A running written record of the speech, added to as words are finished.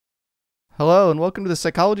Hello and welcome to the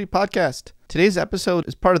Psychology Podcast. Today's episode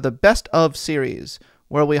is part of the Best Of series,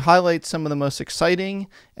 where we highlight some of the most exciting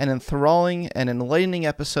and enthralling and enlightening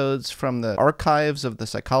episodes from the archives of the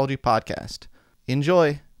Psychology Podcast.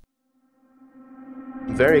 Enjoy!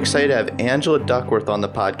 I'm very excited to have Angela Duckworth on the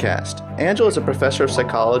podcast. Angela is a professor of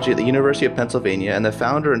psychology at the University of Pennsylvania and the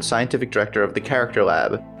founder and scientific director of the Character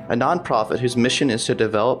Lab, a nonprofit whose mission is to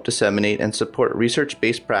develop, disseminate, and support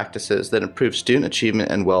research-based practices that improve student achievement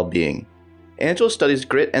and well-being. Angela studies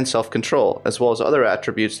grit and self-control, as well as other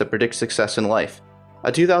attributes that predict success in life.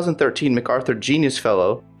 A 2013 MacArthur Genius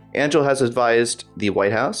Fellow, Angela has advised the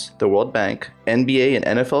White House, the World Bank, NBA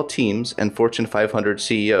and NFL teams, and Fortune 500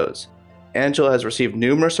 CEOs. Angela has received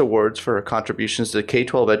numerous awards for her contributions to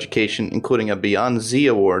K-12 education, including a Beyond Z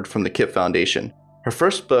Award from the KIPP Foundation. Her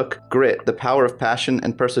first book, Grit, The Power of Passion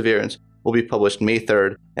and Perseverance, will be published May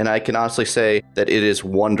 3rd, and I can honestly say that it is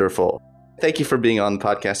wonderful. Thank you for being on the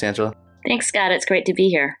podcast, Angela. Thanks, Scott. It's great to be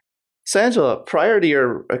here. So, Angela, prior to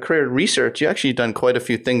your career in research, you actually done quite a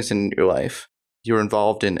few things in your life. You were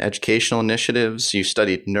involved in educational initiatives. You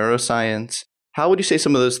studied neuroscience. How would you say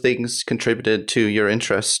some of those things contributed to your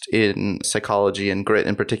interest in psychology and grit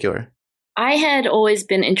in particular? I had always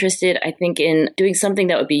been interested, I think, in doing something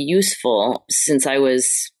that would be useful since I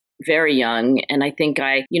was very young. And I think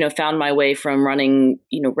I, found my way from running,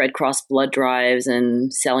 Red Cross blood drives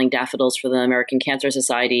and selling daffodils for the American Cancer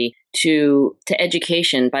Society to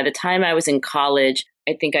education. By the time I was in college,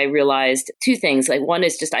 I think I realized two things. Like, one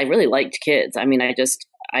is just I really liked kids. I mean, I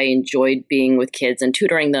enjoyed being with kids and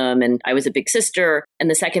tutoring them, and I was a big sister.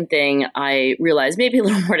 And the second thing I realized, maybe a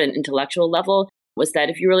little more at an intellectual level, was that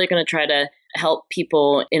if you're really going to try to help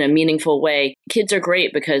people in a meaningful way, kids are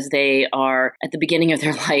great because they are at the beginning of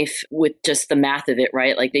their life with just the math of it,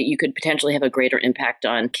 right? Like that you could potentially have a greater impact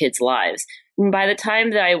on kids' lives. By the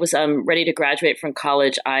time that I was ready to graduate from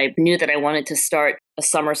college, I knew that I wanted to start a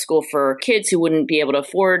summer school for kids who wouldn't be able to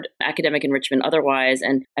afford academic enrichment otherwise.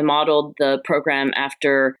 And I modeled the program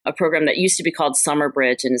after a program that used to be called Summer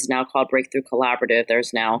Bridge and is now called Breakthrough Collaborative.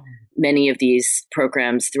 There's now many of these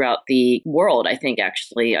programs throughout the world, I think,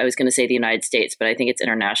 actually. I was going to say the United States, but I think it's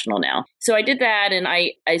international now. So I did that. And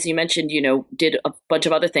I, as you mentioned, did a bunch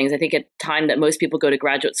of other things. I think at the time that most people go to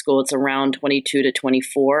graduate school, it's around 22 to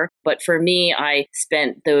 24. But for me, I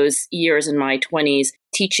spent those years in my 20s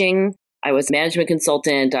teaching. I was a management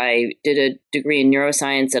consultant. I did a degree in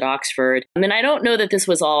neuroscience at Oxford. I mean, I don't know that this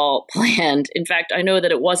was all planned. In fact, I know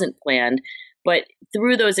that it wasn't planned. But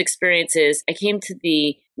through those experiences, I came to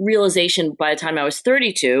the realization by the time I was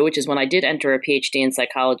 32, which is when I did enter a PhD in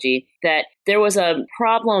psychology, that there was a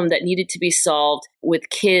problem that needed to be solved with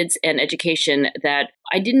kids and education that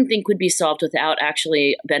I didn't think would be solved without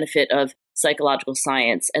actually benefit of psychological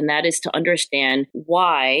science. And that is to understand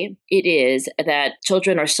why it is that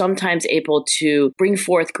children are sometimes able to bring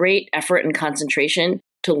forth great effort and concentration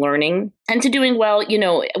to learning and to doing well.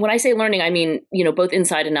 When I say learning, I mean, both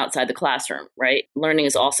inside and outside the classroom, right? Learning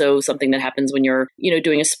is also something that happens when you're,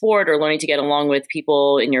 doing a sport or learning to get along with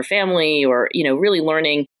people in your family or, really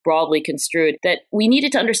learning broadly construed, that we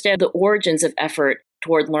needed to understand the origins of effort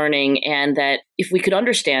toward learning, and that if we could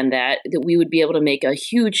understand that we would be able to make a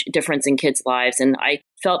huge difference in kids' lives. And I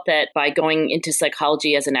felt that by going into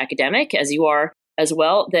psychology as an academic, as you are as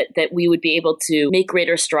well, that we would be able to make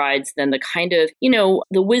greater strides than the kind of,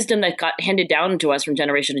 the wisdom that got handed down to us from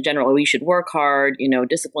generation to generation. We should work hard,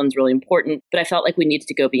 discipline's really important. But I felt like we needed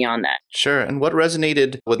to go beyond that. Sure. And what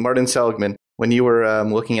resonated with Martin Seligman when you were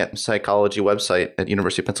looking at psychology website at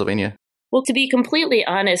University of Pennsylvania? Well, to be completely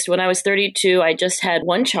honest, when I was 32, I just had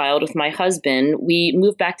one child with my husband. We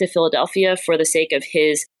moved back to Philadelphia for the sake of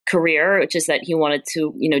his career, which is that he wanted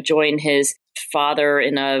to, join his father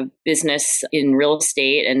in a business in real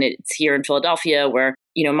estate. And it's here in Philadelphia where,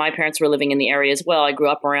 my parents were living in the area as well. I grew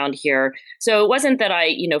up around here. So it wasn't that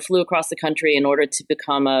I, flew across the country in order to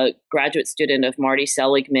become a graduate student of Marty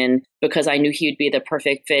Seligman because I knew he would be the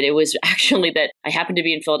perfect fit. It was actually that I happened to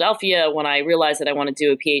be in Philadelphia when I realized that I wanted to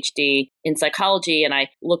do a PhD in psychology. And I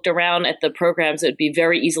looked around at the programs that would be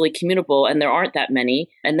very easily commutable, and there aren't that many.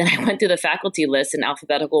 And then I went through the faculty list in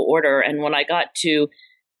alphabetical order. And when I got to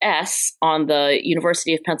S on the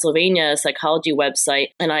University of Pennsylvania psychology website,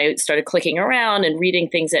 and I started clicking around and reading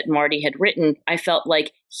things that Marty had written, I felt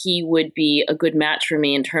like he would be a good match for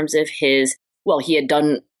me in terms of he had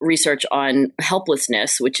done research on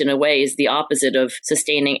helplessness, which in a way is the opposite of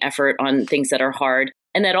sustaining effort on things that are hard.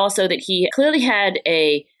 And that also that he clearly had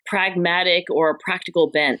a pragmatic or practical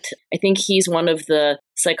bent. I think he's one of the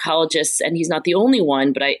psychologists, and he's not the only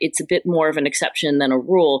one, but it's a bit more of an exception than a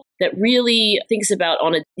rule, that really thinks about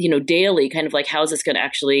on a, daily kind of like, how is this going to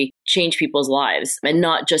actually change people's lives and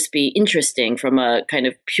not just be interesting from a kind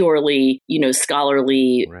of purely,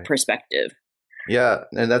 scholarly perspective. Yeah.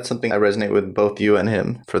 And that's something I resonate with both you and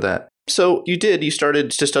him for that. So you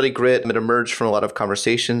started to study grit, and it emerged from a lot of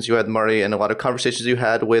conversations you had, Marty, and a lot of conversations you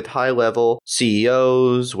had with high-level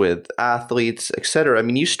CEOs, with athletes, et cetera. I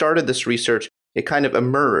mean, you started this research, it kind of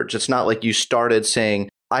emerged. It's not like you started saying,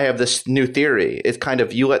 I have this new theory. It's kind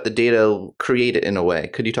of you let the data create it in a way.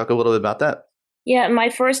 Could you talk a little bit about that? Yeah, my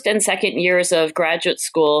first and second years of graduate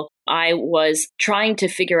school, I was trying to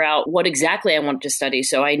figure out what exactly I wanted to study.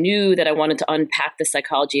 So I knew that I wanted to unpack the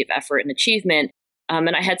psychology of effort and achievement.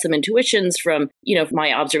 And I had some intuitions from,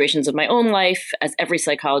 my observations of my own life, as every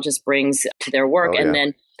psychologist brings to their work. And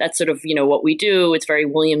then that's sort of, what we do. It's very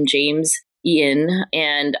William James Ian.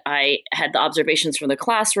 And I had the observations from the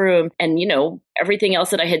classroom and, everything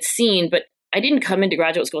else that I had seen. But I didn't come into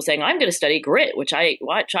graduate school saying, I'm going to study grit, which I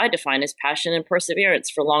define as passion and perseverance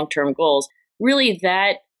for long-term goals. Really,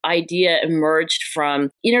 that idea emerged from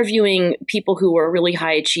interviewing people who were really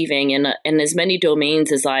high achieving in as many domains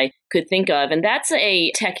as I could think of. And that's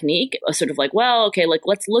a technique, a sort of like,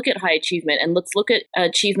 let's look at high achievement and let's look at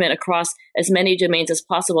achievement across as many domains as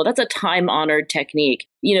possible. That's a time-honored technique.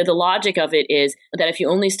 The logic of it is that if you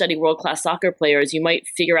only study world-class soccer players, you might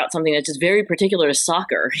figure out something that's just very particular to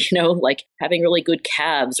soccer, like having really good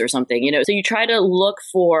calves or something, So you try to look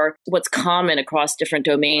for what's common across different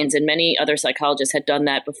domains. And many other psychologists had done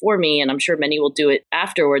that before me. And I'm sure many will do it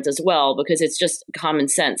afterwards as well, because it's just common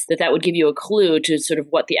sense that would give you a clue to sort of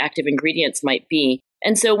what the active ingredients might be.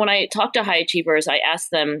 And so when I talk to high achievers, I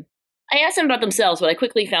ask them about themselves, but I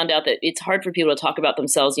quickly found out that it's hard for people to talk about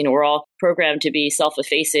themselves. We're all programmed to be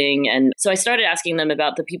self-effacing. And so I started asking them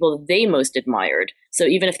about the people that they most admired. So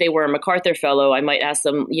even if they were a MacArthur Fellow, I might ask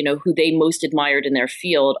them, who they most admired in their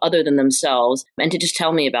field other than themselves, and to just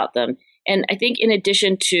tell me about them. And I think in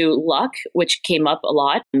addition to luck, which came up a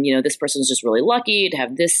lot, this person's just really lucky to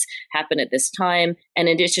have this happen at this time. And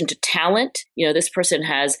in addition to talent, this person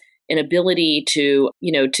has an ability to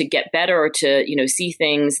get better or to, see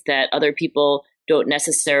things that other people don't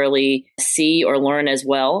necessarily see or learn as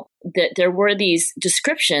well. That there were these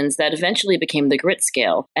descriptions that eventually became the grit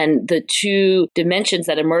scale. And the two dimensions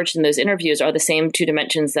that emerged in those interviews are the same two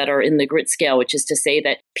dimensions that are in the grit scale, which is to say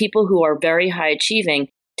that people who are very high achieving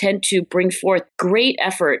tend to bring forth great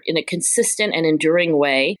effort in a consistent and enduring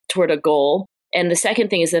way toward a goal. And the second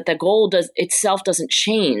thing is that the goal doesn't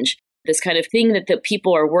change. This kind of thing that the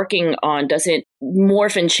people are working on doesn't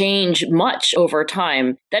morph and change much over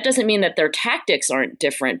time. That doesn't mean that their tactics aren't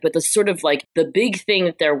different, but the sort of like the big thing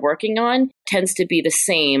that they're working on tends to be the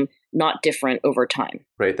same, not different over time.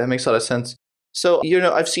 Right. That makes a lot of sense. So,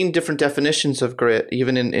 I've seen different definitions of grit,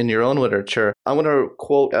 even in your own literature. I want to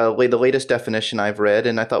quote the latest definition I've read,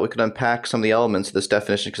 and I thought we could unpack some of the elements of this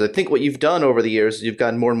definition, because I think what you've done over the years is you've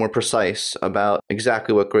gotten more and more precise about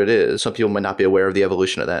exactly what grit is. Some people might not be aware of the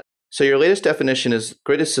evolution of that. So your latest definition is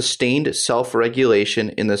grit is sustained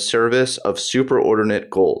self-regulation in the service of superordinate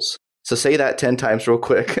goals. So say that 10 times real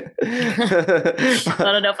quick. I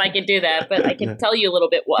don't know if I can do that, but I can tell you a little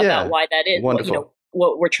bit about why that is. Wonderful.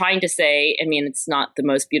 What we're trying to say, it's not the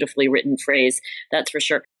most beautifully written phrase, that's for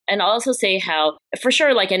sure. And I'll also say how, for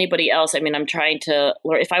sure, like anybody else, I'm trying to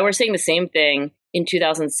learn. If I were saying the same thing in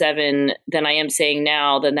 2007 than I am saying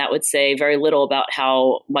now, then that would say very little about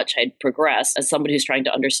how much I'd progressed as somebody who's trying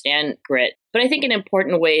to understand grit. But I think in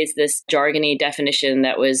important ways, this jargony definition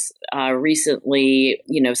that was recently,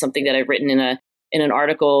 something that I've written in an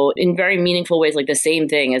article in very meaningful ways, like the same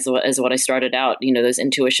thing as what I started out, those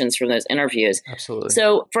intuitions from those interviews. Absolutely.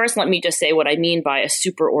 So first, let me just say what I mean by a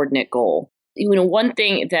superordinate goal. One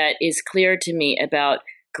thing that is clear to me about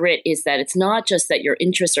grit is that it's not just that your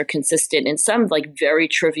interests are consistent in some like very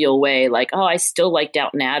trivial way, like, oh, I still like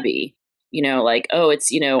Downton Abbey.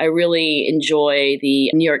 I really enjoy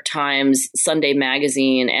the New York Times Sunday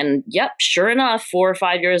magazine. And yep, sure enough, 4 or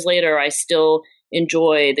 5 years later, I still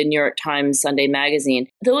enjoy the New York Times Sunday magazine.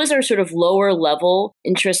 Those are sort of lower level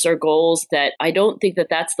interests or goals that I don't think that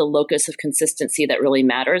that's the locus of consistency that really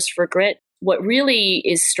matters for grit. What really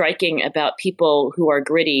is striking about people who are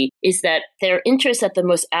gritty is that their interests at the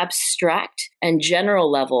most abstract and general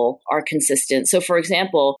level are consistent. So for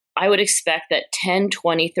example, I would expect that 10,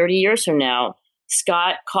 20, 30 years from now,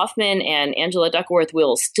 Scott Kaufman and Angela Duckworth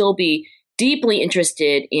will still be deeply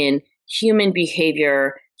interested in human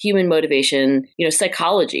behavior, human motivation,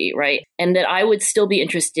 psychology, right? And that I would still be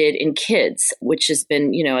interested in kids, which has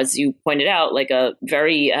been, as you pointed out, like a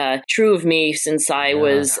very true of me since I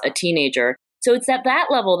was a teenager. So it's at that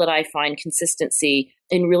level that I find consistency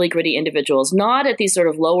in really gritty individuals, not at these sort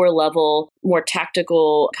of lower level, more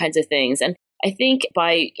tactical kinds of things. And I think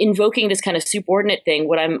by invoking this kind of subordinate thing,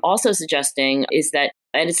 what I'm also suggesting is that,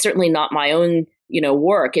 and it's certainly not my own,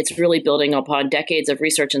 work, it's really building upon decades of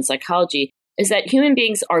research in psychology, is that human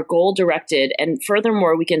beings are goal directed. And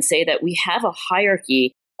furthermore, we can say that we have a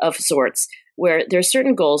hierarchy of sorts where there's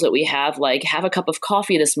certain goals that we have, like have a cup of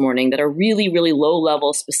coffee this morning, that are really, really low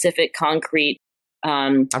level, specific, concrete.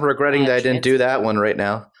 I'm regretting that I didn't do that one right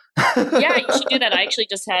now. Yeah, you should do that. I actually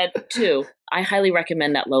just had 2. I highly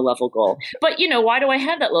recommend that low level goal. But, why do I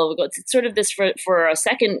have that low level goal? It's sort of this for a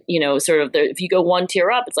second, if you go one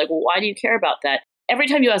tier up, it's like, well, why do you care about that? Every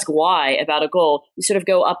time you ask why about a goal, you sort of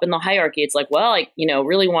go up in the hierarchy. It's like, well, I,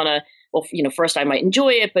 really want to, first I might enjoy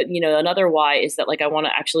it, but, another why is that like, I want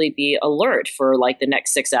to actually be alert for like the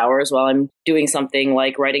next 6 hours while I'm doing something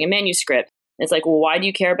like writing a manuscript. And it's like, well, why do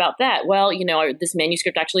you care about that? Well, this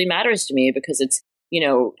manuscript actually matters to me because it's,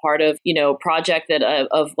 part of, project that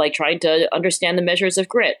of like trying to understand the measures of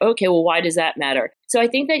grit. Okay, well, why does that matter? So I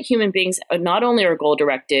think that human beings not only are goal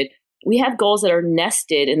directed, we have goals that are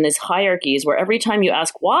nested in these hierarchies where every time you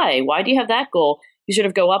ask why do you have that goal? You sort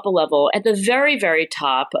of go up a level. At the very, very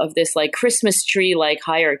top of this like Christmas tree like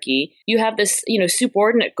hierarchy, you have this,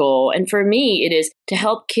 subordinate goal. And for me, it is to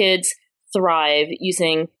help kids thrive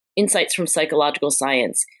using insights from psychological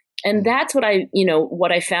science. And that's what I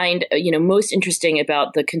find, most interesting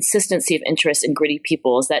about the consistency of interest in gritty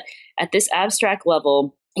people is that at this abstract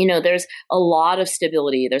level, there's a lot of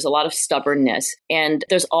stability, there's a lot of stubbornness, and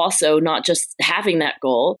there's also not just having that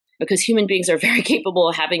goal, because human beings are very capable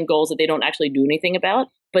of having goals that they don't actually do anything about.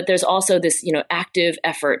 But there's also this, active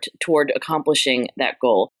effort toward accomplishing that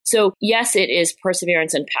goal. So yes, it is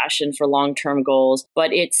perseverance and passion for long-term goals,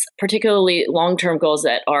 but it's particularly long-term goals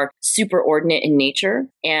that are superordinate in nature.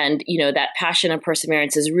 And, that passion and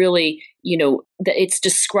perseverance is really, that it's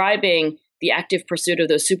describing the active pursuit of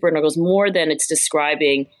those superordinate goals more than it's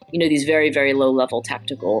describing, these very, very low-level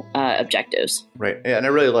tactical objectives. Right. Yeah, and I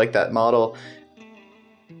really like that model.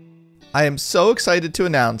 I am so excited to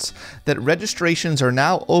announce that registrations are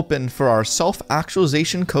now open for our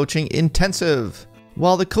Self-Actualization Coaching Intensive.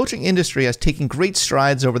 While the coaching industry has taken great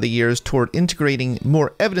strides over the years toward integrating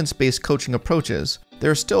more evidence-based coaching approaches,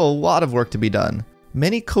 there is still a lot of work to be done.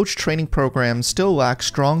 Many coach training programs still lack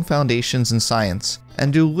strong foundations in science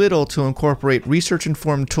and do little to incorporate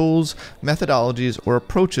research-informed tools, methodologies, or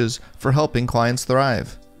approaches for helping clients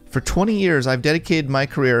thrive. For 20 years, I've dedicated my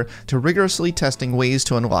career to rigorously testing ways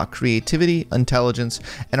to unlock creativity, intelligence,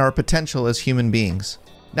 and our potential as human beings.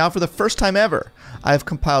 Now, for the first time ever, I have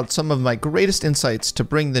compiled some of my greatest insights to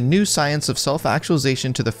bring the new science of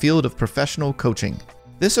self-actualization to the field of professional coaching.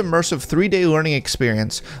 This immersive 3-day learning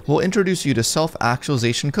experience will introduce you to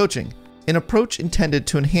self-actualization coaching, an approach intended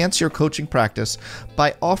to enhance your coaching practice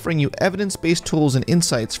by offering you evidence-based tools and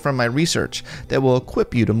insights from my research that will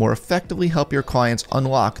equip you to more effectively help your clients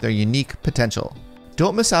unlock their unique potential.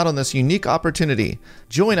 Don't miss out on this unique opportunity.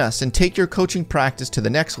 Join us and take your coaching practice to the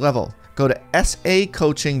next level. Go to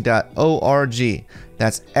sacoaching.org.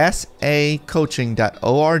 That's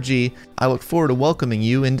sacoaching.org. I look forward to welcoming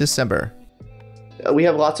you in December. We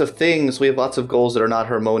have lots of goals that are not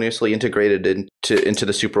harmoniously integrated into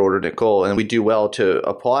the superordinate goal, and we do well to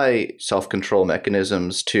apply self-control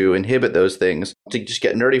mechanisms to inhibit those things. To just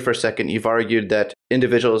get nerdy for a second, you've argued that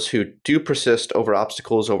individuals who do persist over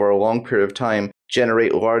obstacles over a long period of time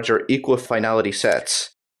generate larger equifinality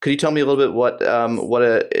sets. Could you tell me a little bit what an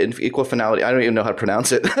equifinality, I don't even know how to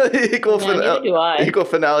pronounce it,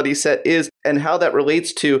 equifinality set is, and how that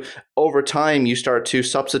relates to over time you start to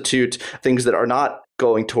substitute things that are not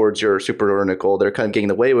going towards your superordinate goal, that are kind of getting in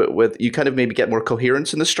the way with you kind of maybe get more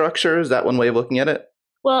coherence in the structure? Is that one way of looking at it?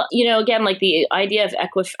 Well, again, like the idea of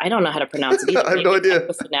I don't know how to pronounce it either. I have no idea.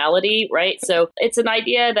 Equifinality, right? So it's an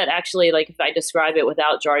idea that actually, like if I describe it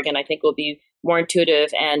without jargon, I think will be more intuitive.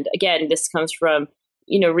 And again, this comes from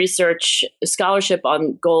research scholarship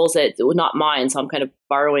on goals that not mine. So I'm kind of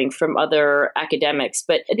borrowing from other academics.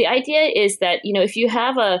 But the idea is that, if you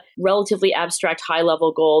have a relatively abstract high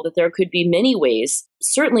level goal, that there could be many ways,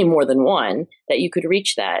 certainly more than one, that you could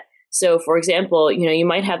reach that. So for example, you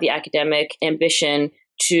might have the academic ambition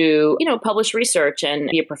to, publish research and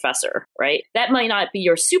be a professor, right? That might not be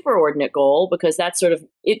your superordinate goal because that's sort of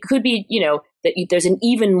it could be, that there's an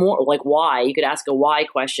even more, like why. You could ask a why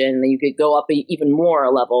question, and then you could go up even more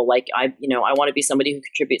a level. Like I want to be somebody who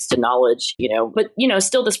contributes to knowledge, But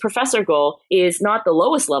still, this professor goal is not the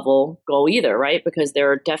lowest level goal either, right? Because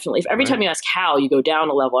there are definitely every time you ask how, you go down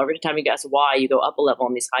a level. Every time you ask why, you go up a level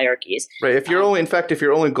in these hierarchies. Right. If your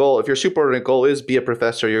superordinate goal is be a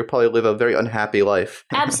professor, you'll probably live a very unhappy life.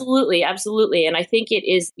 Absolutely, absolutely. And I think it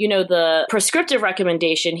is, the prescriptive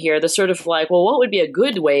recommendation here, the sort of like, well, what would be a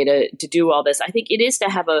good way to do all this? I think it is to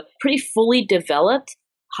have a pretty fully developed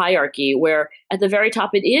hierarchy where at the very top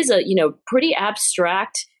it is a, pretty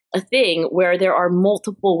abstract a thing where there are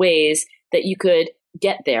multiple ways that you could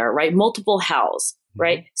get there, right? Multiple hows.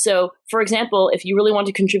 Right. So, for example, if you really want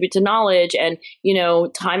to contribute to knowledge and,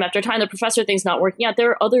 time after time, the professor thing's not working out,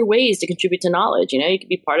 there are other ways to contribute to knowledge. You could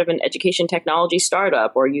be part of an education technology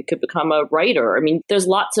startup, or you could become a writer. I mean, there's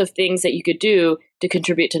lots of things that you could do to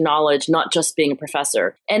contribute to knowledge, not just being a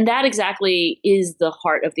professor. And that exactly is the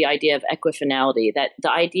heart of the idea of equifinality, that the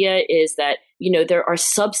idea is that, there are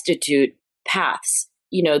substitute paths,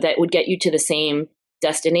 that would get you to the same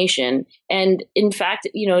destination. And in fact,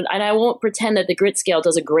 and I won't pretend that the grit scale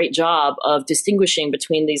does a great job of distinguishing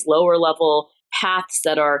between these lower level paths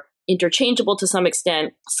that are interchangeable to some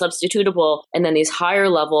extent, substitutable, and then these higher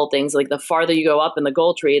level things, like the farther you go up in the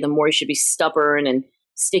goal tree, the more you should be stubborn and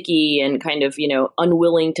sticky and kind of,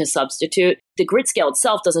 unwilling to substitute. The grit scale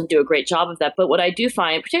itself doesn't do a great job of that. But what I do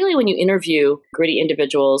find, particularly when you interview gritty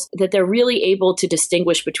individuals, that they're really able to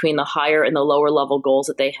distinguish between the higher and the lower level goals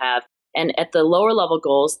that they have. And at the lower level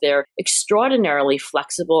goals, they're extraordinarily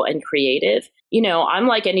flexible and creative. I'm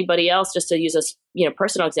like anybody else, just to use a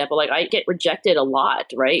personal example, like I get rejected a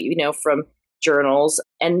lot, right? From journals.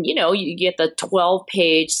 And, you get the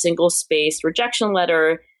 12-page single-spaced rejection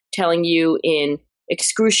letter telling you in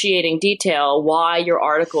excruciating detail why your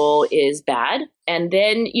article is bad. And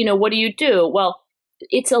then, what do? Well,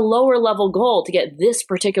 it's a lower level goal to get this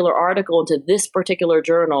particular article into this particular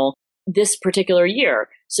journal this particular year.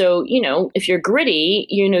 So, if you're gritty,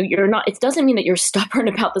 you're not, it doesn't mean that you're stubborn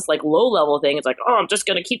about this like low level thing. It's like, oh, I'm just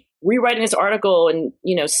going to keep rewriting this article and,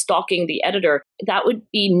 stalking the editor. That would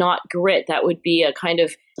be not grit. That would be a kind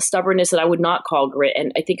of stubbornness that I would not call grit.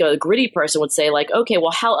 And I think a gritty person would say like, okay,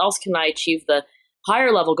 well, how else can I achieve the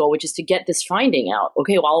higher level goal, which is to get this finding out?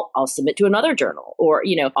 Okay, well, I'll submit to another journal, or,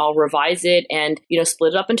 I'll revise it and,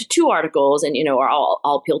 split it up into 2 articles and, or I'll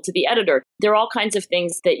appeal to the editor. There are all kinds of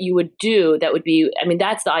things that you would do that would be,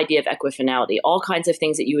 that's the idea of equifinality, all kinds of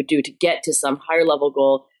things that you would do to get to some higher level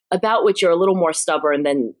goal about which you're a little more stubborn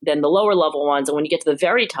than the lower level ones. And when you get to the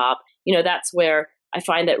very top, that's where I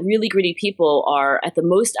find that really gritty people are at the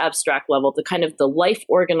most abstract level, the kind of the life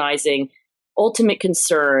organizing ultimate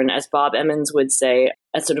concern, as Bob Emmons would say,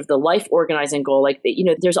 as sort of the life organizing goal. Like,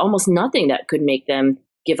 there's almost nothing that could make them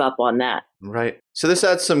give up on that. Right. So this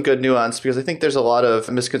adds some good nuance, because I think there's a lot of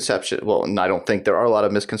misconception. Well, I don't think there are a lot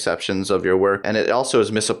of misconceptions of your work. And it also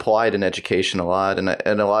is misapplied in education a lot. And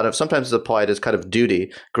a lot of, sometimes it's applied as kind of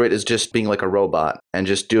duty. Grit is just being like a robot and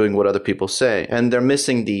just doing what other people say. And they're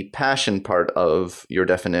missing the passion part of your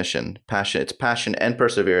definition. Passion, it's passion and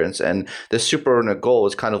perseverance. And the superordinate goal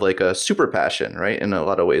is kind of like a super passion, right? In a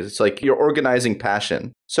lot of ways, it's like you're organizing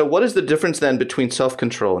passion. So what is the difference then between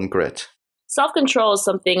self-control and grit? Self-control is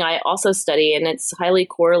something I also study, and it's highly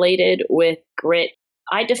correlated with grit.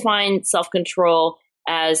 I define self-control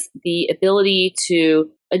as the ability to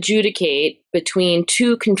adjudicate between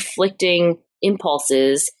 2 conflicting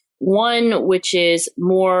impulses, one which is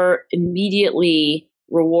more immediately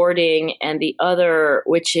rewarding and the other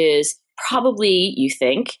which is probably, you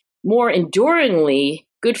think, more enduringly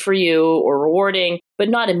good for you or rewarding, but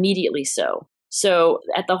not immediately so. So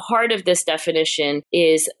at the heart of this definition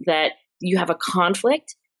is that you have a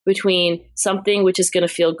conflict between something which is going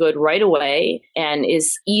to feel good right away and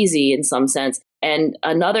is easy in some sense, and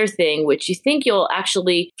another thing which you think you'll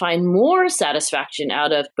actually find more satisfaction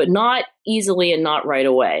out of, but not easily and not right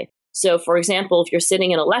away. So, for example, if you're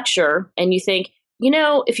sitting in a lecture and you think,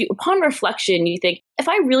 if you, upon reflection, you think, if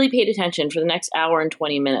I really paid attention for the next hour and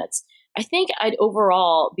 20 minutes, I think I'd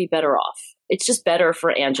overall be better off. It's just better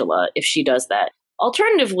for Angela if she does that.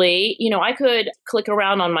 Alternatively, I could click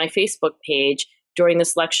around on my Facebook page during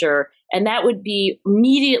this lecture, and that would be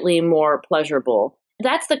immediately more pleasurable.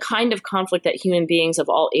 That's the kind of conflict that human beings of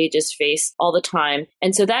all ages face all the time.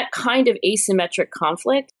 And so that kind of asymmetric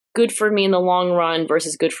conflict, good for me in the long run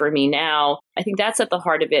versus good for me now, I think that's at the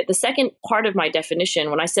heart of it. The second part of my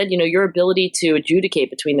definition, when I said, your ability to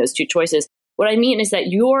adjudicate between those 2 choices, What I mean is that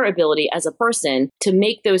your ability as a person to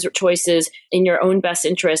make those choices in your own best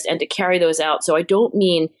interest and to carry those out. So I don't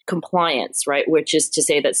mean compliance, right? Which is to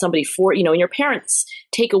say that somebody when your parents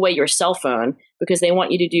take away your cell phone because they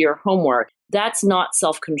want you to do your homework, that's not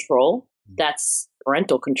self-control. That's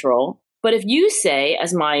parental control. But if you say,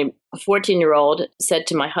 as my 14-year-old said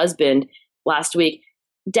to my husband last week,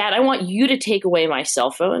 Dad, I want you to take away my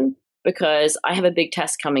cell phone because I have a big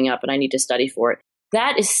test coming up and I need to study for it.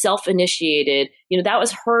 That is self-initiated. That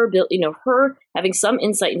was her, her having some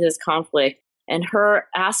insight into this conflict and her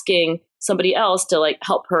asking somebody else to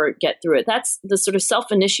help her get through it. That's the sort of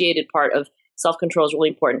self-initiated part of self-control is really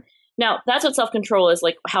important. Now, that's what self-control is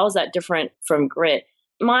like. How is that different from grit?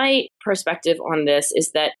 My perspective on this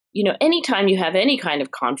is that, anytime you have any kind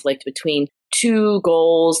of conflict between two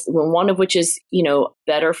goals, one of which is,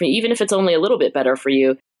 better for you, even if it's only a little bit better for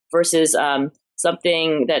you versus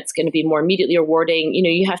something that's going to be more immediately rewarding,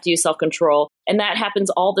 you have to use self-control. And that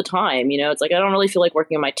happens all the time. It's like, I don't really feel like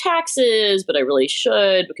working on my taxes, but I really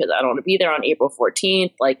should because I don't want to be there on April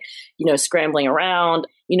 14th, scrambling around.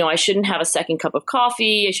 I shouldn't have a second cup of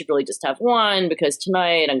coffee. I should really just have one because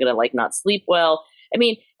tonight I'm going to not sleep well. I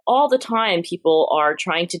mean, all the time people are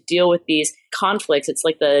trying to deal with these conflicts. It's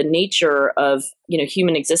like the nature of,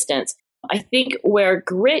 human existence. I think where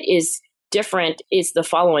grit is different is the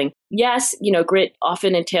following. Yes, grit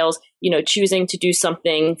often entails, choosing to do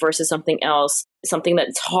something versus something else, something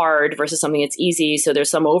that's hard versus something that's easy. So there's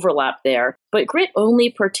some overlap there. But grit only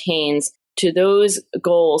pertains to those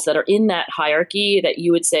goals that are in that hierarchy that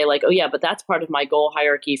you would say oh yeah, but that's part of my goal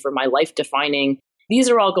hierarchy for my life defining. These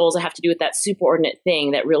are all goals that have to do with that superordinate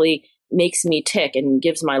thing that really makes me tick and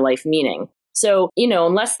gives my life meaning. So,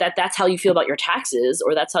 unless that's how you feel about your taxes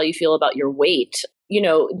or that's how you feel about your weight,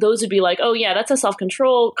 those would be oh yeah, that's a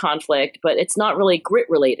self-control conflict, but it's not really grit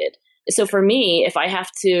related. So for me, if I have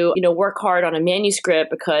to, work hard on a manuscript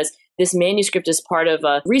because this manuscript is part of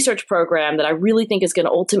a research program that I really think is going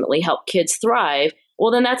to ultimately help kids thrive,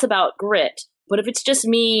 well, then that's about grit. But if it's just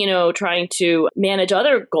me, trying to manage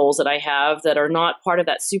other goals that I have that are not part of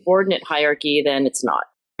that subordinate hierarchy, then it's not.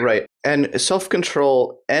 Right. And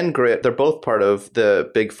self-control and grit, they're both part of the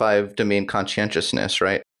Big Five domain conscientiousness,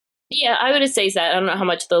 right? Yeah, I would say that. I don't know how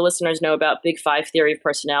much the listeners know about Big Five theory of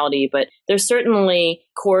personality, but they're certainly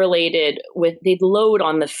correlated with, they load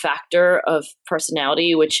on the factor of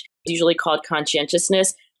personality, which is usually called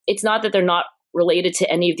conscientiousness. It's not that they're not related to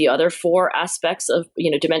any of the other four aspects of,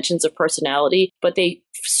 dimensions of personality, but they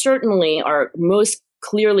certainly are most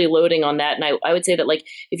clearly loading on that. And I would say that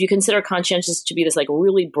if you consider conscientious to be this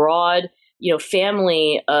really broad,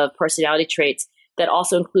 family of personality traits that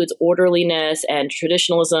also includes orderliness and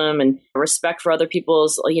traditionalism and respect for other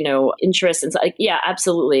people's, interests. And so, yeah,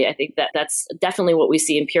 absolutely. I think that's definitely what we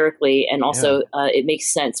see empirically. And also it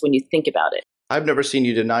makes sense when you think about it. I've never seen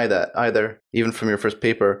you deny that either, even from your first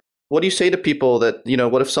paper. What do you say to people that,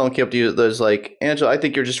 what if someone came up to you that's like, Angela, I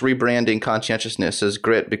think you're just rebranding conscientiousness as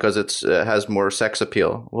grit because it has more sex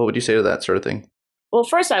appeal. What would you say to that sort of thing? Well,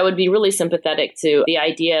 first, I would be really sympathetic to the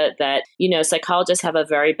idea that, psychologists have a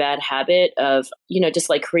very bad habit of, just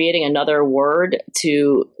creating another word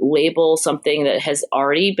to label something that has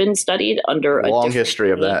already been studied under a long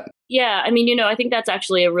history of that. Yeah. I mean, I think that's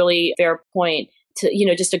actually a really fair point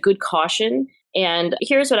to, just a good caution. And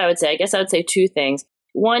here's what I would say. I guess I would say two things.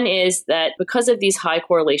 One is that because of these high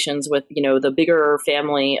correlations with, the bigger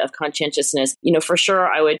family of conscientiousness, for sure,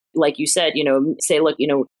 I would, like you said, say, look,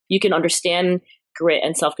 you can understand grit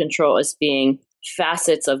and self-control as being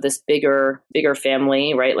facets of this bigger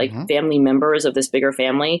family, right? Family members of this bigger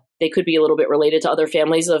family. They could be a little bit related to other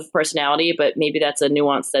families of personality, but maybe that's a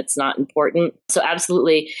nuance that's not important. So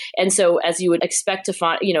absolutely. And so as you would expect to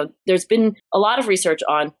find, there's been a lot of research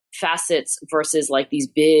on facets versus these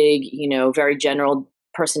big, very general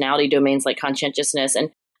personality domains like conscientiousness.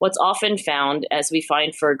 And what's often found, as we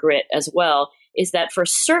find for grit as well, is that for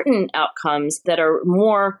certain outcomes that are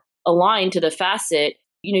more aligned to the facet,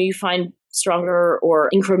 you find stronger or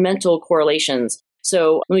incremental correlations.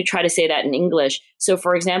 So let me try to say that in English. So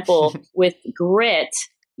for example, with grit,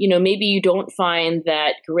 maybe you don't find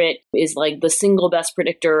that grit is the single best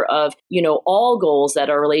predictor of, all goals that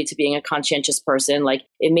are related to being a conscientious person.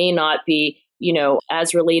 It may not be,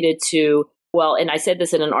 as related to, well, and I said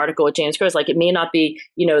this in an article with James Gross, it may not be,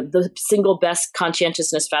 the single best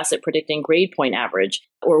conscientiousness facet predicting grade point average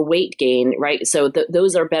or weight gain, right? So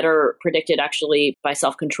those are better predicted actually by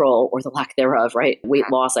self-control or the lack thereof, right? Weight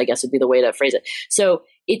loss, I guess would be the way to phrase it. So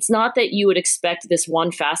it's not that you would expect this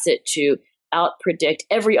one facet to out-predict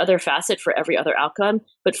every other facet for every other outcome,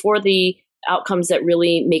 but for the outcomes that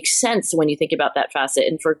really make sense when you think about that facet.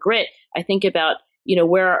 And for grit, I think about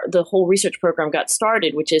where the whole research program got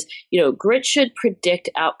started, which is, grit should predict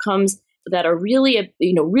outcomes that are really,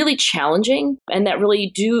 really challenging and that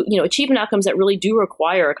really do, achievement outcomes that really do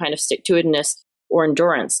require a kind of stick-to-itiveness or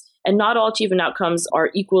endurance. And not all achievement outcomes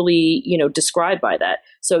are equally, described by that.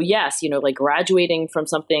 So yes, like graduating from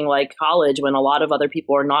something like college when a lot of other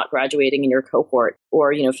people are not graduating in your cohort,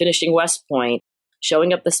 or, finishing West Point,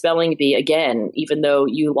 showing up the spelling bee again, even though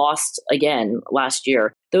you lost again last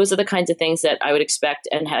year. Those are the kinds of things that I would expect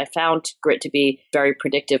and have found grit to be very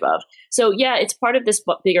predictive of. So yeah, it's part of this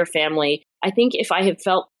bigger family. I think if I had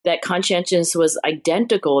felt that conscientiousness was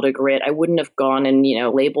identical to grit, I wouldn't have gone and,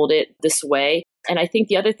 labeled it this way. And I think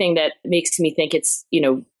the other thing that makes me think it's,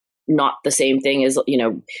 not the same thing as,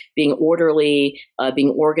 being orderly,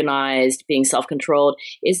 being organized, being self-controlled,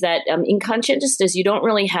 is that in conscientiousness, you don't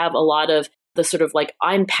really have a lot of the sort of like,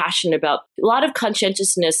 I'm passionate about. A lot of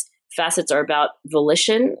conscientiousness facets are about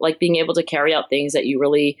volition, like being able to carry out things that you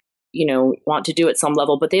really, want to do at some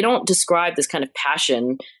level, but they don't describe this kind of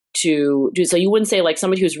passion to do. So you wouldn't say like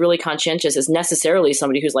somebody who's really conscientious is necessarily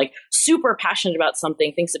somebody who's like super passionate about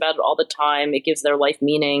something, thinks about it all the time. It gives their life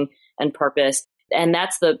meaning and purpose. And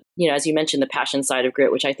that's the, as you mentioned, the passion side of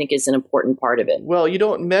grit, which I think is an important part of it. Well, you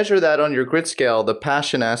don't measure that on your grit scale, the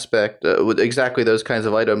passion aspect, with exactly those kinds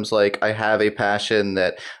of items like I have a passion,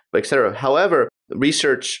 that, et cetera. However,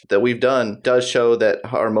 research that we've done does show that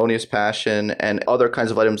harmonious passion and other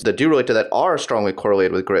kinds of items that do relate to that are strongly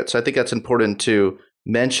correlated with grit. So I think that's important to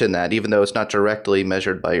mention that, even though it's not directly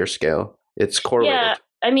measured by your scale, it's correlated. Yeah.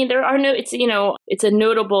 I mean, it's a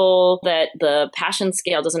notable that the passion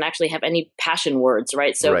scale doesn't actually have any passion words,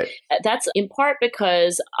 right? So That's in part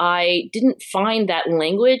because I didn't find that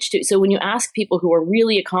language so when you ask people who are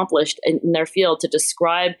really accomplished in their field to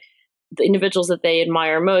describe the individuals that they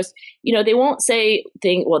admire most, they won't say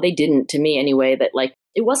they didn't to me anyway, that like,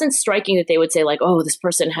 it wasn't striking that they would say like, oh, this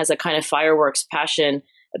person has a kind of fireworks passion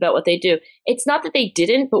about what they do. It's not that they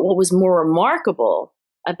didn't, but what was more remarkable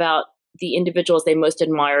about the individuals they most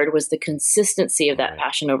admired was the consistency of that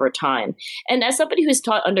passion over time. And as somebody who's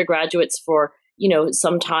taught undergraduates for,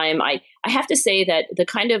 some time, I have to say that the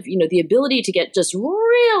kind of, the ability to get just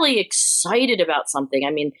really excited about something,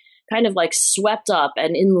 I mean, kind of like swept up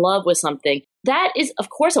and in love with something, that is, of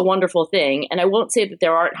course, a wonderful thing. And I won't say that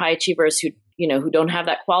there aren't high achievers who don't have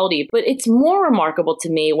that quality, but it's more remarkable to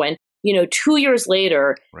me when, 2 years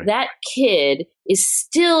later, that kid is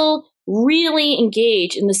still really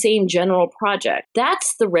engage in the same general project.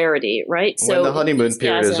 That's the rarity, right? When the honeymoon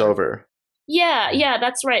period is over. Yeah,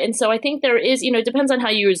 that's right. And so I think there is, it depends on how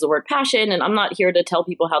you use the word passion. And I'm not here to tell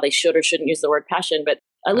people how they should or shouldn't use the word passion, but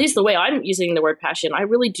at least the way I'm using the word passion, I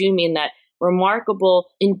really do mean that remarkable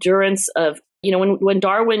endurance of, when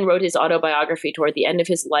Darwin wrote his autobiography toward the end of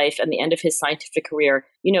his life and the end of his scientific career,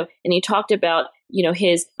 and he talked about,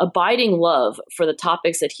 his abiding love for the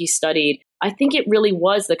topics that he studied. I think it really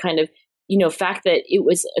was the kind of, fact that it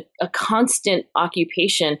was a constant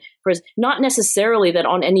occupation for not necessarily that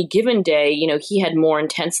on any given day, he had more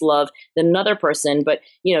intense love than another person, but,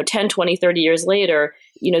 10, 20, 30 years later,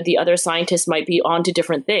 the other scientists might be on to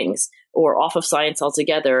different things or off of science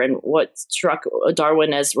altogether. And what struck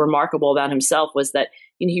Darwin as remarkable about himself was that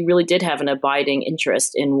he really did have an abiding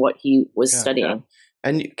interest in what he was studying. Yeah.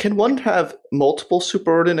 And can one have multiple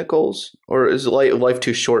superordinate goals, or is life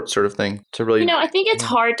too short sort of thing to really? I think it's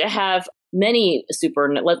hard to have many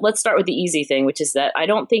superordinate. Let's start with the easy thing, which is that I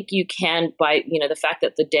don't think you can, by the fact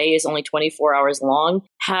that the day is only 24 hours long,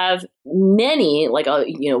 have many like a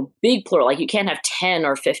big plural. Like you can't have 10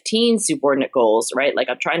 or 15 superordinate goals, right? Like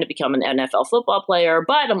I'm trying to become an NFL football player,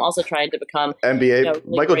 but I'm also trying to become NBA.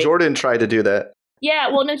 Really Michael Jordan tried to do that. Yeah,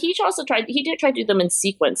 well, no, he did try to do them in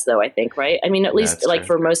sequence, though, I think, right? I mean, at least like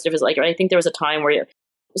for most of his, like, I think there was a time where,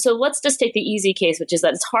 so let's just take the easy case, which is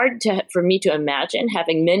that it's hard for me to imagine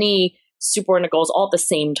having many superordinate goals all at the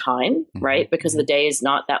same time, right? Because the day is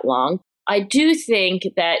not that long. I do think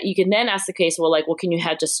that you can then ask the case, well, can you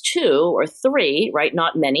have just 2 or 3, right?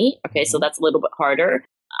 Not many. Okay, so that's a little bit harder.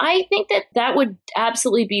 I think that would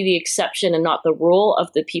absolutely be the exception and not the rule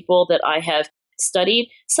of the people that I have studied.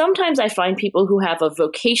 Sometimes I find people who have a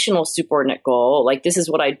vocational superordinate goal, like this is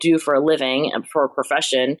what I do for a living and for a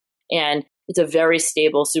profession, and it's a very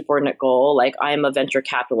stable superordinate goal, like I am a venture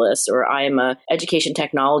capitalist or I am a education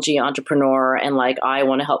technology entrepreneur and like I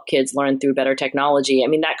want to help kids learn through better technology. I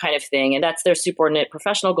mean, that kind of thing. And that's their superordinate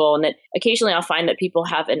professional goal. And that occasionally I'll find that people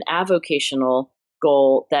have an avocational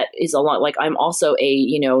goal that is a lot like I'm also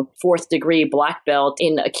a 4th degree black belt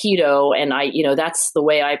in Aikido, and I that's the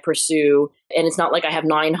way I pursue, and it's not like I have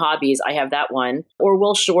 9 hobbies, I have that one. Or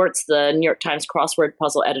Will Shortz, the New York Times crossword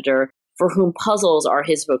puzzle editor, for whom puzzles are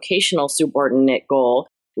his vocational subordinate goal,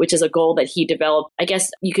 which is a goal that he developed, I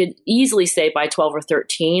guess you could easily say by 12 or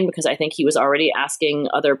 13, because I think he was already asking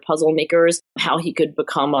other puzzle makers how he could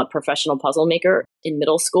become a professional puzzle maker in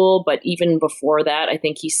middle school. But even before that, I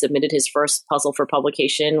think he submitted his first puzzle for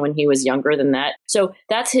publication when he was younger than that. So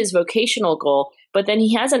that's his vocational goal. But then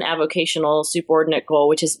he has an avocational subordinate goal,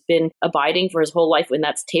 which has been abiding for his whole life, and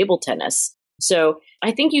that's table tennis. So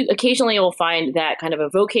I think you occasionally will find that kind of a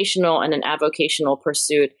vocational and an avocational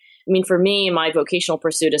pursuit. I mean, for me, my vocational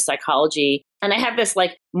pursuit is psychology. And I have this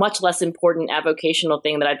like much less important avocational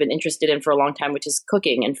thing that I've been interested in for a long time, which is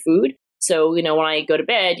cooking and food. So, when I go to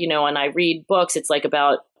bed, and I read books, it's like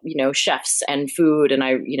about, chefs and food, and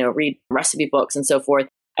I, read recipe books and so forth.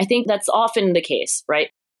 I think that's often the case,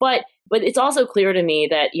 right? But it's also clear to me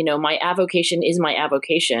that, my avocation is my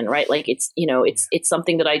avocation, right? Like it's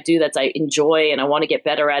something that I do that I enjoy and I want to get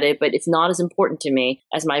better at it, but it's not as important to me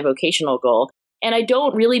as my vocational goal. And I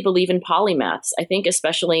don't really believe in polymaths. I think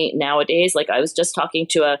especially nowadays, like I was just talking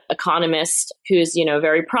to an economist who's,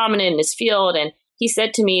 very prominent in his field. And he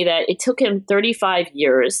said to me that it took him 35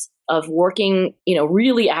 years of working,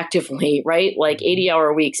 really actively, right? Like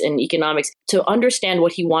 80-hour weeks in economics to understand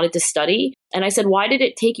what he wanted to study. And I said, why did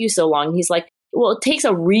it take you so long? He's like, well, it takes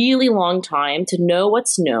a really long time to know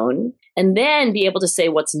what's known and then be able to say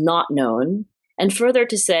what's not known. And further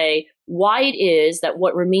to say why it is that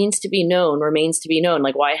what remains to be known,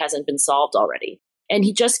 like why it hasn't been solved already. And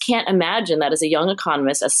he just can't imagine that as a young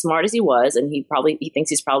economist, as smart as he was, and he thinks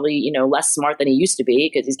he's probably, less smart than he used to be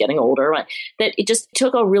because he's getting older, that it just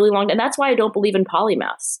took a really long time. And that's why I don't believe in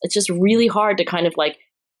polymaths. It's just really hard to kind of like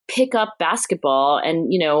pick up basketball and,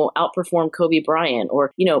 outperform Kobe Bryant,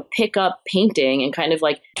 or, pick up painting and kind of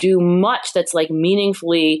like do much that's like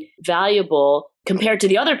meaningfully valuable compared to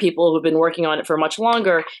the other people who've been working on it for much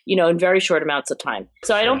longer, in very short amounts of time.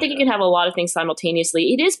 So I don't think you can have a lot of things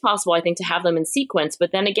simultaneously. It is possible, I think, to have them in sequence,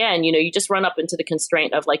 but then again, you just run up into the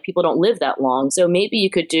constraint of like people don't live that long. So maybe you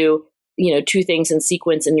could do, 2 things in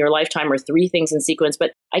sequence in your lifetime or 3 things in sequence,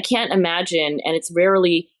 but I can't imagine, and it's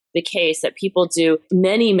rarely the case that people do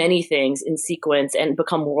many, many things in sequence and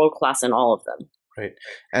become world-class in all of them. Right.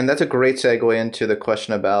 And that's a great segue into the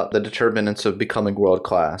question about the determinants of becoming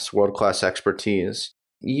world-class expertise.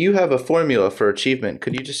 You have a formula for achievement.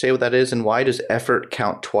 Could you just say what that is, and why does effort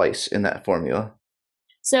count twice in that formula?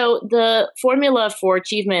 So the formula for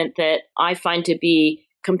achievement that I find to be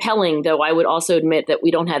compelling, though I would also admit that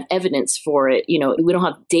we don't have evidence for it, we don't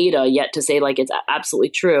have data yet to say like it's absolutely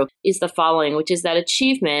true, is the following, which is that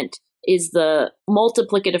achievement is the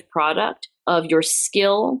multiplicative product of your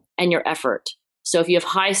skill and your effort. So if you have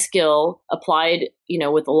high skill applied,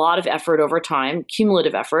 with a lot of effort over time,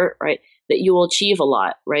 cumulative effort, right, that you will achieve a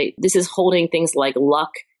lot, right? This is holding things like luck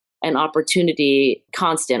and opportunity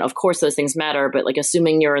constant. Of course, those things matter, but like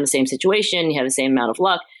assuming you're in the same situation, you have the same amount of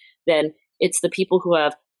luck, then it's the people who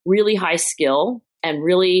have really high skill and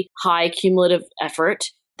really high cumulative effort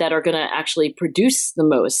that are going to actually produce the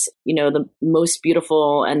most, the most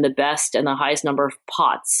beautiful and the best and the highest number of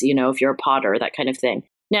pots, if you're a potter, that kind of thing.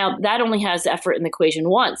 Now, that only has effort in the equation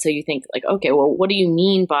once. So you think like, okay, well, what do you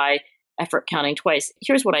mean by effort counting twice?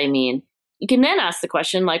 Here's what I mean. You can then ask the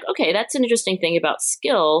question like, okay, that's an interesting thing about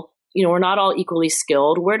skill. We're not all equally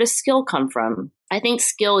skilled. Where does skill come from? I think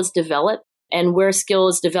skill is developed, and where skill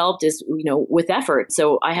is developed is, with effort.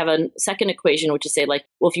 So I have a second equation, which is say like,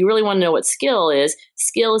 well, if you really want to know what skill is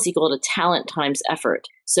equal to talent times effort.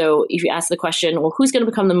 So if you ask the question, well, who's going to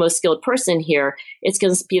become the most skilled person here? It's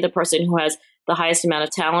going to be the person who has the highest amount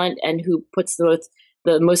of talent and who puts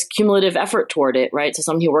the most cumulative effort toward it, right? So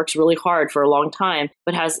someone who works really hard for a long time,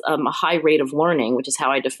 but has a high rate of learning, which is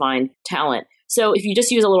how I define talent. So if you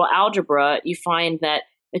just use a little algebra, you find that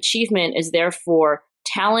achievement is therefore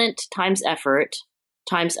talent times effort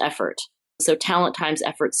times effort. So talent times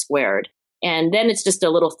effort squared. And then it's just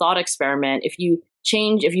a little thought experiment. If you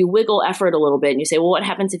wiggle effort a little bit and you say, well, what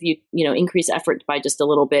happens if you increase effort by just a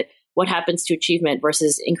little bit? What happens to achievement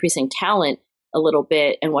versus increasing talent a little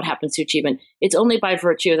bit, and what happens to achievement? It's only by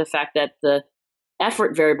virtue of the fact that the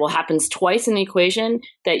effort variable happens twice in the equation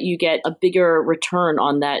that you get a bigger return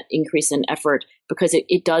on that increase in effort, because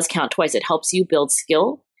it does count twice. It helps you build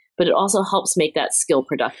skill, but it also helps make that skill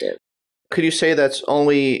productive. Could you say that's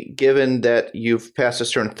only given that you've passed a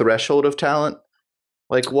certain threshold of talent?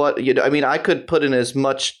 Like what, I could put in as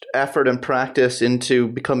much effort and practice into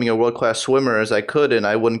becoming a world-class swimmer as I could, and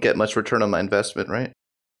I wouldn't get much return on my investment, right?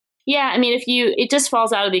 Yeah, I mean, it just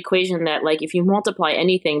falls out of the equation that like if you multiply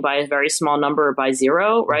anything by a very small number by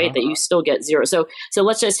zero, right, that you still get zero. So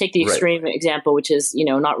let's just take the Right. extreme example, which is,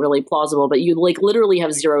 not really plausible, but you like literally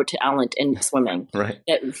have zero talent in swimming. Right.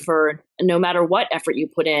 That for no matter what effort you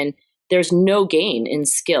put in, there's no gain in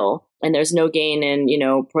skill and there's no gain in,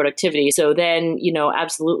 productivity. So then,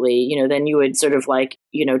 absolutely, then you would sort of like,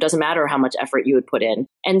 doesn't matter how much effort you would put in.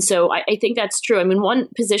 And so I think that's true. I mean, one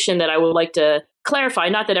position that I would like to clarify,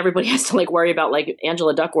 not that everybody has to like worry about like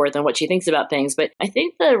Angela Duckworth and what she thinks about things, but I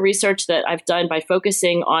think the research that I've done by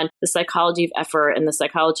focusing on the psychology of effort and the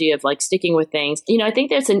psychology of like sticking with things, I think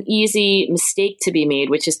there's an easy mistake to be made,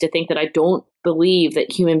 which is to think that I don't believe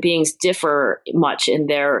that human beings differ much in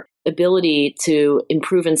their ability to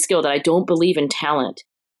improve in skill, that I don't believe in talent.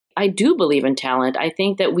 I do believe in talent. I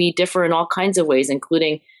think that we differ in all kinds of ways,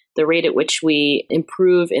 including the rate at which we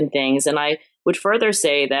improve in things. And I would further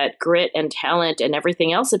say that grit and talent and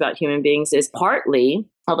everything else about human beings is partly,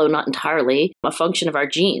 although not entirely, a function of our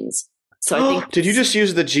genes. So I think did you just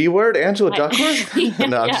use the G word, Angela Duckworth?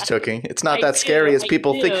 No, I'm just joking. It's not that scary as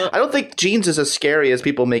people think. I don't think genes is as scary as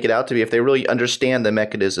people make it out to be if they really understand the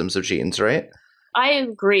mechanisms of genes, right? I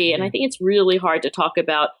agree. And I think it's really hard to talk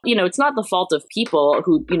about, it's not the fault of people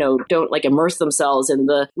who, don't like immerse themselves in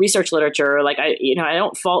the research literature. Like I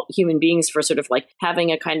don't fault human beings for sort of like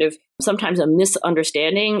having a kind of sometimes a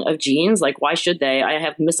misunderstanding of genes. Like, why should they? I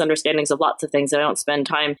have misunderstandings of lots of things that I don't spend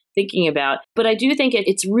time thinking about. But I do think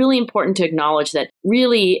it's really important to acknowledge that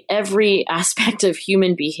really every aspect of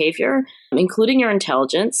human behavior, including your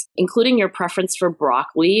intelligence, including your preference for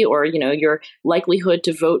broccoli or, your likelihood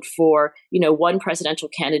to vote for, one presidential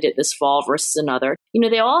candidate this fall versus another,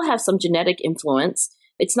 they all have some genetic influence.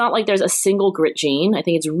 It's not like there's a single grit gene. I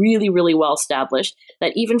think it's really, really well established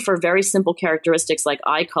that even for very simple characteristics like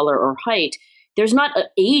eye color or height, there's not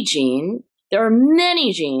a gene. There are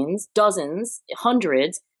many genes, dozens,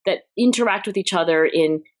 hundreds, that interact with each other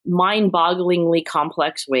in mind-bogglingly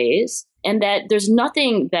complex ways. And that there's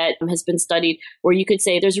nothing that has been studied where you could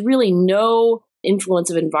say there's really no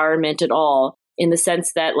influence of environment at all, in the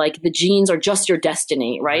sense that like the genes are just your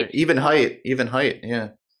destiny, right? Even height, yeah.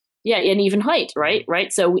 Yeah, and even height, right?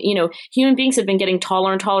 Right. So, human beings have been getting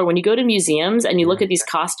taller and taller. When you go to museums and you look at these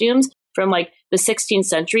costumes from like the 16th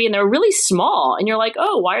century and they're really small and you're like,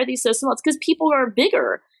 oh, why are these so small? It's because people are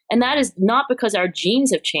bigger. And that is not because our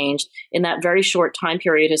genes have changed in that very short time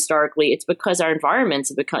period historically. It's because our environments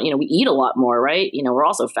have become, we eat a lot more, right? We're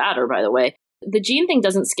also fatter, by the way. The gene thing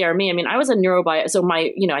doesn't scare me. I mean, I was a so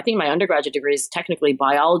I think my undergraduate degree is technically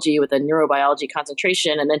biology with a neurobiology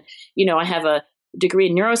concentration. And then, I have a degree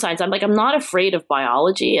in neuroscience. I'm not afraid of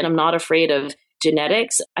biology and I'm not afraid of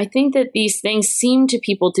genetics. I think that these things seem to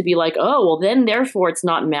people to be like, oh, well, then therefore it's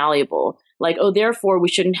not malleable. Like, oh, therefore we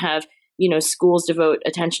shouldn't have, schools devote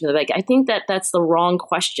attention to that. Like, I think that that's the wrong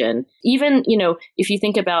question. Even, if you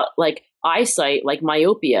think about like eyesight, like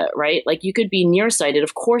myopia, right? Like you could be nearsighted.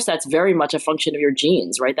 Of course, that's very much a function of your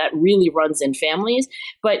genes, right? That really runs in families.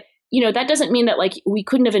 But, that doesn't mean that like we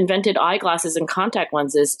couldn't have invented eyeglasses and contact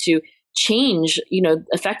lenses to change,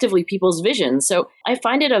 effectively people's vision. So I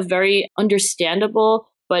find it a very understandable,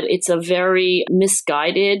 but it's a very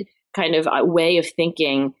misguided kind of way of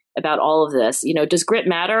thinking about all of this. Does grit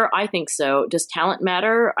matter? I think so. Does talent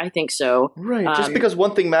matter? I think so. Right. Just because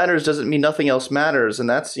one thing matters doesn't mean nothing else matters. And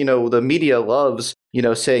that's, the media loves,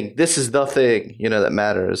 saying this is the thing, that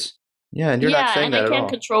matters. Yeah. And you're not saying that at all. And I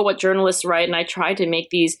can't control what journalists write. And I try to make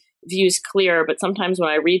these views clear. But sometimes when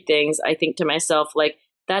I read things, I think to myself, like,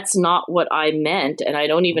 that's not what I meant. And I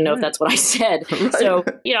don't even know if that's what I said. Right. So,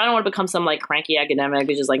 I don't want to become some like cranky academic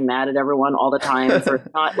who's just like mad at everyone all the time for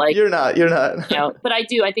not like, You're not. But I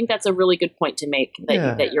do. I think that's a really good point to make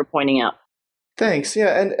that you're pointing out. Thanks.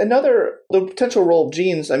 Yeah. And the potential role of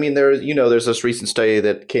genes. I mean, there's this recent study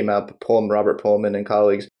that came out, Robert Pullman and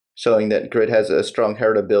colleagues, showing that grit has a strong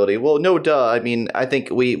heritability. Well, no duh. I mean, I think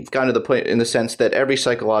we've gotten to the point in the sense that every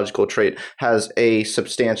psychological trait has a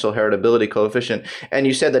substantial heritability coefficient. And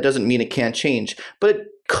you said that doesn't mean it can't change, but it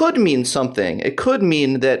could mean something. It could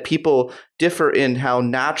mean that people differ in how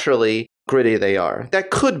naturally gritty they are.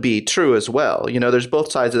 That could be true as well. There's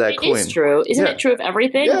both sides of that coin. It is true. Isn't it true of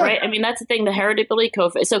everything, right? I mean, that's the thing, the heritability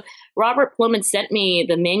coefficient. So Robert Pullman sent me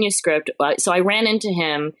the manuscript. So I ran into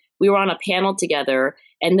him. We were on a panel together.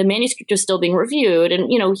 And the manuscript was still being reviewed. And,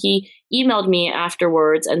 he emailed me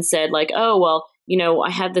afterwards and said like, oh, well,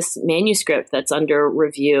 I have this manuscript that's under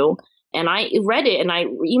review. And I read it and I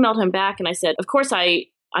emailed him back and I said, of course,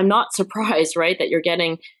 I'm not surprised, right, that you're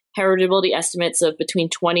getting heritability estimates of between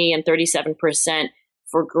 20 and 37%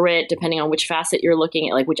 for grit, depending on which facet you're looking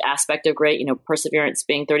at, like which aspect of grit, perseverance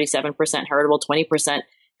being 37% heritable, 20%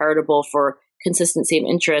 heritable for consistency of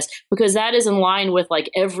interest, because that is in line with like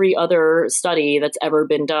every other study that's ever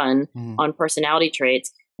been done on personality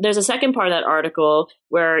traits. There's a second part of that article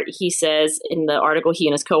where he says in the article, he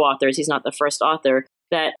and his co-authors, he's not the first author,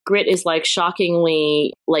 that grit is like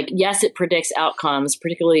shockingly, like, yes, it predicts outcomes,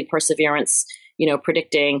 particularly perseverance,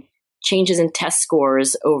 predicting changes in test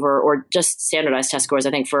scores or just standardized test scores, I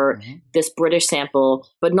think, for this British sample,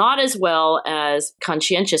 but not as well as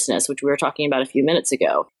conscientiousness, which we were talking about a few minutes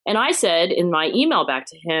ago. And I said in my email back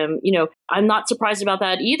to him, I'm not surprised about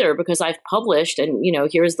that either, because I've published, and,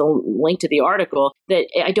 here's the link to the article, that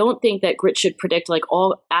I don't think that grit should predict like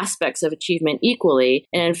all aspects of achievement equally.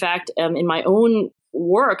 And in fact, in my own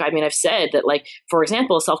work, I've said that, like, for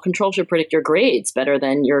example, self-control should predict your grades better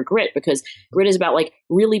than your grit, because grit is about like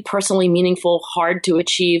really personally meaningful, hard to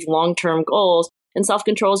achieve long-term goals. And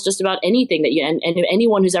self-control is just about anything that and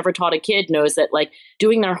anyone who's ever taught a kid knows that, like,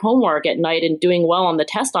 doing their homework at night and doing well on the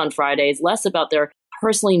test on Friday is less about their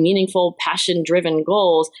personally meaningful, passion-driven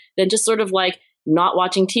goals than just sort of like not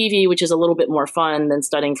watching TV, which is a little bit more fun than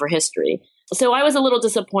studying for history. So I was a little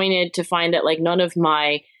disappointed to find that, like, none of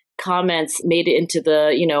my comments made it into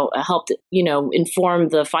the, helped, inform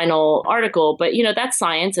the final article. But, that's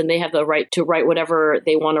science, and they have the right to write whatever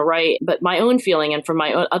they want to write. But my own feeling, and from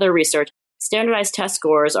my other research, standardized test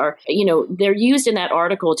scores are, they're used in that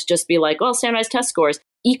article to just be like, well, standardized test scores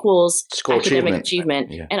equals school academic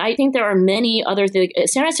achievement. Yeah. And I think there are many other things.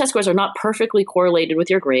 Standardized test scores are not perfectly correlated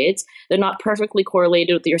with your grades. They're not perfectly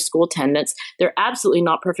correlated with your school attendance. They're absolutely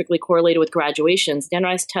not perfectly correlated with graduation.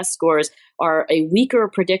 Standardized test scores are a weaker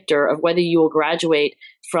predictor of whether you will graduate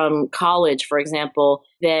from college, for example,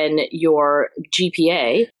 than your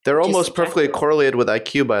GPA. They're almost perfectly correlated with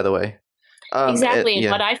IQ, by the way. Exactly.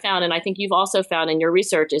 And what I found, and I think you've also found in your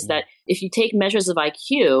research, is that if you take measures of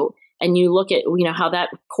IQ and you look at, how that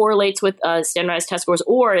correlates with standardized test scores,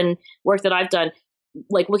 or in work that I've done,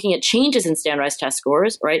 like looking at changes in standardized test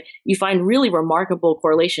scores, right, you find really remarkable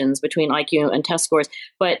correlations between IQ and test scores.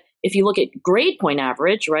 But if you look at grade point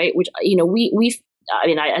average, right, which,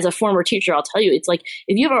 as a former teacher, I'll tell you, it's like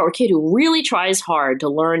if you have a kid who really tries hard to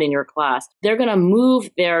learn in your class, they're going to move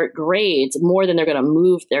their grades more than they're going to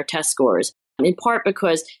move their test scores. In part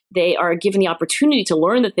because they are given the opportunity to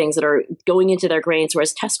learn the things that are going into their grades,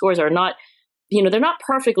 whereas test scores are not, they're not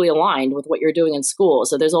perfectly aligned with what you're doing in school.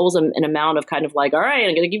 So there's always an amount of kind of like, all right,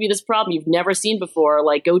 I'm going to give you this problem you've never seen before,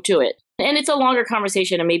 like, go to it. And it's a longer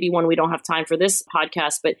conversation, and maybe one we don't have time for this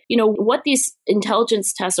podcast. But, what these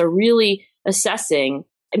intelligence tests are really assessing,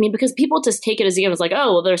 because people just take it as given. It's like,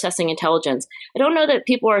 oh, well, they're assessing intelligence. I don't know that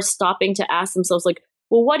people are stopping to ask themselves, like,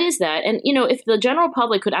 well, what is that? And, if the general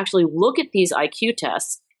public could actually look at these IQ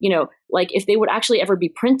tests, like if they would actually ever be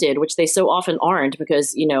printed, which they so often aren't,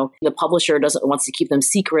 because, the publisher wants to keep them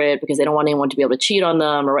secret because they don't want anyone to be able to cheat on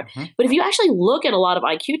them. But if you actually look at a lot of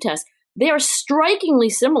IQ tests, they are strikingly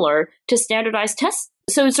similar to standardized tests.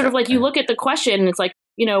 So it's sort of like you look at the question and it's like,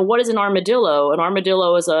 what is an armadillo? An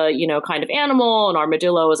armadillo is a, kind of animal. An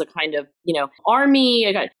armadillo is a kind of, army.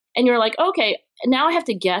 And you're like, okay, now I have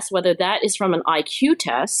to guess whether that is from an IQ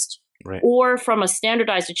test or from a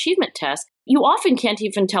standardized achievement test. You often can't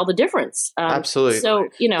even tell the difference. Absolutely. So,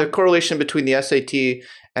 the correlation between the SAT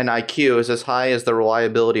and IQ is as high as the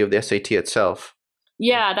reliability of the SAT itself.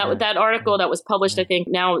 Yeah, that article that was published, I think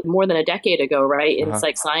now more than a decade ago, right, in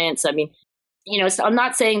Psych Science. So I'm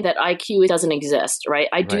not saying that IQ doesn't exist, right?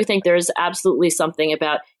 I do think there's absolutely something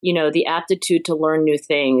about, the aptitude to learn new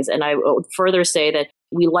things. And I would further say that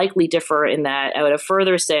we likely differ in that. I would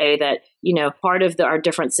further say that, part of our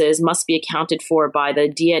differences must be accounted for by the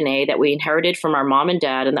DNA that we inherited from our mom and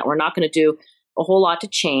dad, and that we're not going to do a whole lot to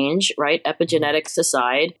change, right? Epigenetics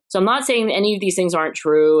aside. So I'm not saying any of these things aren't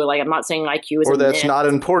true. Like, I'm not saying IQ is or that's not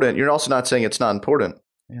important. You're also not saying it's not important.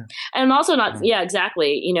 Yeah. And I'm also not,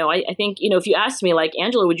 exactly. I think, if you asked me, like,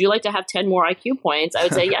 Angela, would you like to have 10 more IQ points? I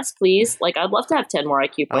would say, yes, please. Like, I'd love to have 10 more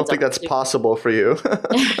IQ points. I don't think that's possible for you.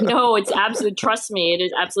 No, it's absolute. Trust me, it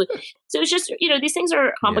is absolute. So it's just, these things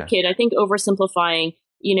are complicated. I think oversimplifying,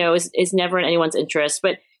 is never in anyone's interest.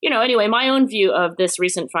 But, anyway, my own view of this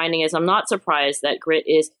recent finding is I'm not surprised that grit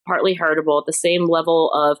is partly heritable at the same level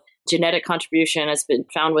of genetic contribution has been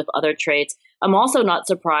found with other traits. I'm also not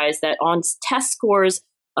surprised that on test scores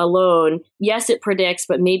alone, yes, it predicts,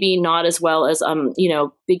 but maybe not as well as,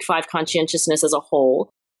 Big Five conscientiousness as a whole,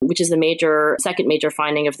 which is the second major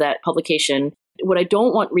finding of that publication. What I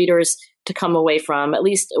don't want readers to come away from, at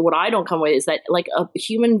least what I don't come away, is that like a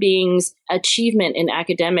human being's achievement in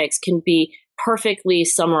academics can be perfectly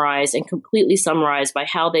summarized and completely summarized by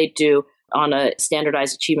how they do on a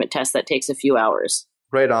standardized achievement test that takes a few hours.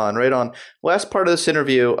 Right on, right on. Last part of this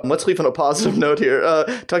interview, let's leave on a positive note here,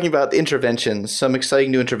 talking about the interventions, some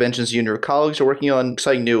exciting new interventions you and your colleagues are working on,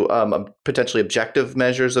 exciting new potentially objective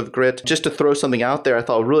measures of grit. Just to throw something out there, I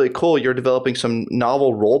thought really cool, you're developing some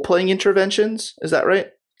novel role-playing interventions. Is that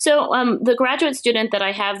right? So the graduate student that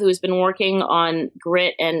I have who's been working on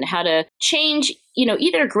grit and how to change,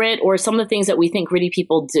 either grit or some of the things that we think gritty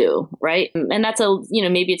people do, right? And that's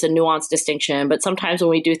maybe it's a nuanced distinction, but sometimes when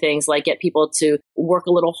we do things like get people to work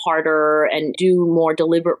a little harder and do more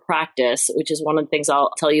deliberate practice, which is one of the things I'll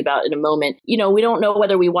tell you about in a moment, we don't know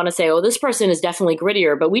whether we want to say, oh, this person is definitely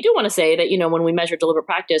grittier, but we do want to say that, when we measure deliberate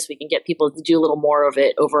practice, we can get people to do a little more of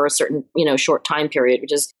it over a certain, short time period,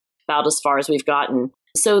 which is about as far as we've gotten.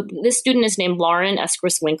 So this student is named Lauren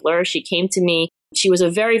Eskris-Winkler. She came to me. She was a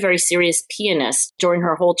very, very serious pianist during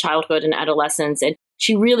her whole childhood and adolescence. And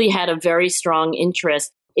she really had a very strong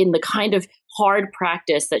interest in the kind of hard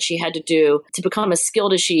practice that she had to do to become as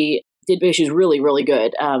skilled as she did, because she was really, really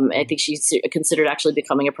good. I think she considered actually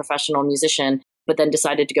becoming a professional musician, but then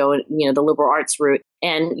decided to go, the liberal arts route.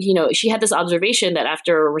 And, she had this observation that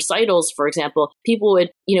after recitals, for example, people would,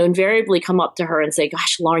 invariably come up to her and say,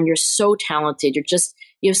 gosh, Lauren, you're so talented.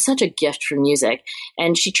 You have such a gift for music.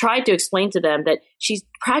 And she tried to explain to them that she's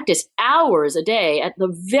practiced hours a day at the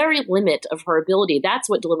very limit of her ability. That's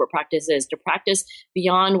what deliberate practice is, to practice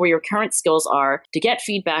beyond where your current skills are, to get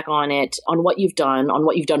feedback on it, on what you've done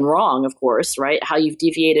wrong, of course, right? How you've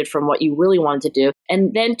deviated from what you really wanted to do.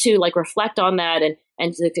 And then to reflect on that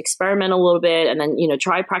and to experiment a little bit, and then,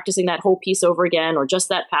 try practicing that whole piece over again, or just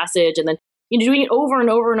that passage, and then doing it over and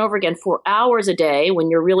over and over again for hours a day when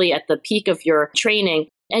you're really at the peak of your training,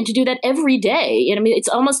 and to do that every day. It's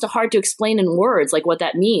almost hard to explain in words, what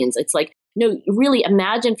that means. It's really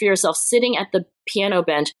imagine for yourself sitting at the piano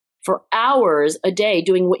bench for hours a day,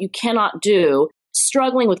 doing what you cannot do,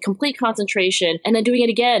 struggling with complete concentration, and then doing it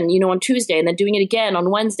again, on Tuesday, and then doing it again on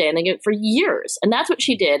Wednesday, and then for years. And that's what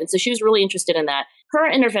she did. And so she was really interested in that. Her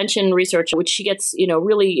intervention research, which she gets,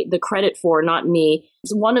 really the credit for, not me,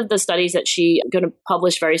 is one of the studies that she's going to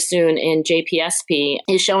publish very soon in JPSP,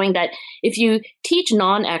 is showing that if you teach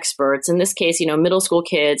non-experts, in this case, middle school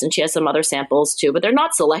kids, and she has some other samples too, but they're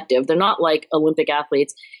not selective. They're not like Olympic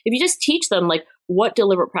athletes. If you just teach them what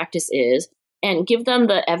deliberate practice is, and give them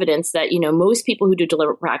the evidence that, most people who do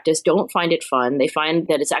deliberate practice don't find it fun. They find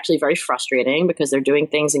that it's actually very frustrating because they're doing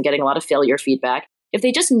things and getting a lot of failure feedback. If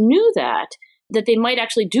they just knew that they might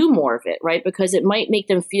actually do more of it, right? Because it might make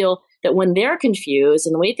them feel that when they're confused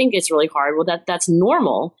and the way they think it's really hard, that's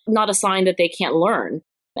normal, not a sign that they can't learn.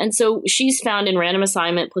 And so she's found in random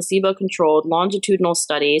assignment, placebo-controlled, longitudinal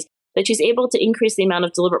studies that she's able to increase the amount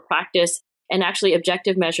of deliberate practice and actually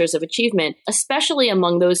objective measures of achievement, especially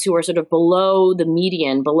among those who are sort of below the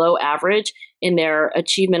median, below average in their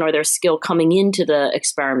achievement or their skill coming into the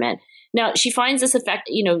experiment. Now, she finds this effect,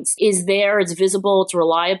 is there, it's visible, it's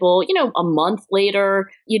reliable, a month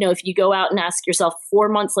later, if you go out and ask yourself 4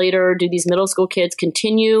 months later, do these middle school kids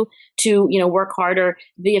continue to, work harder?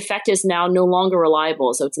 The effect is now no longer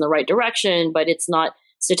reliable. So it's in the right direction, but it's not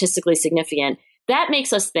statistically significant. That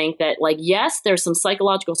makes us think that, yes, there's some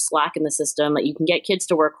psychological slack in the system, that you can get kids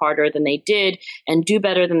to work harder than they did and do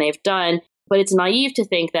better than they've done. But it's naive to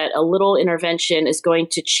think that a little intervention is going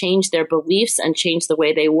to change their beliefs and change the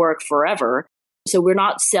way they work forever. So we're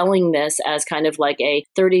not selling this as kind of like a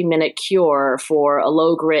 30-minute cure for a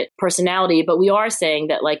low grit personality, but we are saying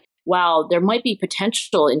that wow, there might be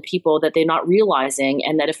potential in people that they're not realizing.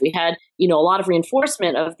 And that if we had, a lot of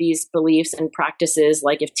reinforcement of these beliefs and practices,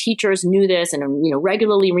 if teachers knew this and,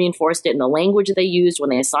 regularly reinforced it in the language they used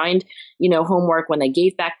when they assigned, homework, when they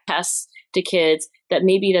gave back tests to kids, that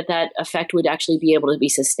maybe that effect would actually be able to be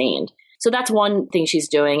sustained. So that's one thing she's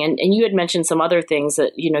doing. And you had mentioned some other things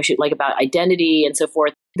that, she about identity and so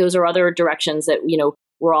forth. Those are other directions that,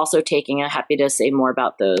 we're also taking. I'm happy to say more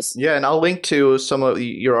about those. Yeah, and I'll link to some of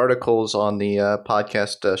your articles on the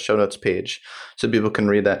podcast show notes page so people can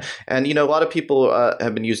read that. And, a lot of people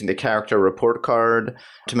have been using the character report card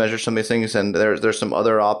to measure some of these things. And there's some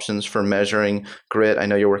other options for measuring grit. I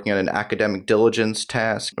know you're working on an academic diligence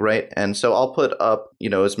task, right? And so I'll put up,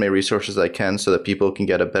 as many resources as I can so that people can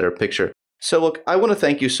get a better picture. So look, I want to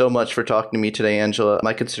thank you so much for talking to me today, Angela.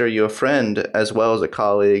 I consider you a friend as well as a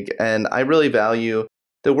colleague, and I really value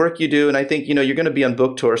the work you do. And I think, you're going to be on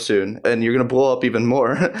book tour soon and you're going to blow up even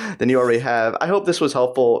more than you already have. I hope this was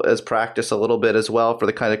helpful as practice a little bit as well for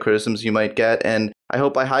the kind of criticisms you might get. And I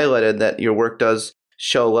hope I highlighted that your work does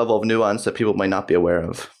show a level of nuance that people might not be aware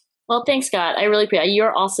of. Well, thanks, Scott. I really appreciate it.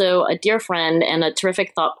 You're also a dear friend and a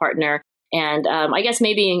terrific thought partner. And I guess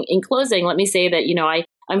maybe in closing, let me say that,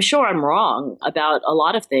 I'm sure I'm wrong about a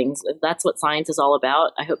lot of things. That's what science is all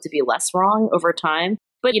about. I hope to be less wrong over time.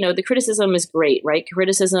 But, the criticism is great, right?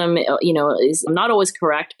 Criticism, is not always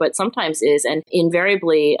correct, but sometimes is, and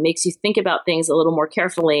invariably makes you think about things a little more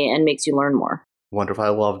carefully and makes you learn more. Wonderful. I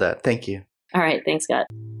love that. Thank you. All right. Thanks, Scott.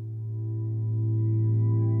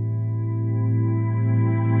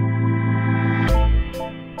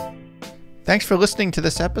 Thanks for listening to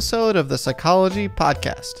this episode of the Psychology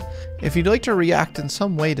Podcast. If you'd like to react in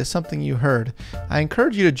some way to something you heard, I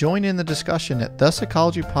encourage you to join in the discussion at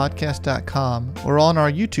thepsychologypodcast.com or on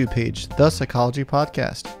our YouTube page, The Psychology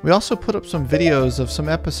Podcast. We also put up some videos of some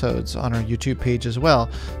episodes on our YouTube page as well,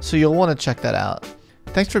 so you'll want to check that out.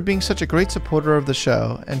 Thanks for being such a great supporter of the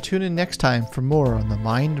show, and tune in next time for more on the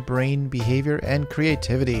mind, brain, behavior, and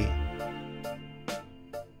creativity.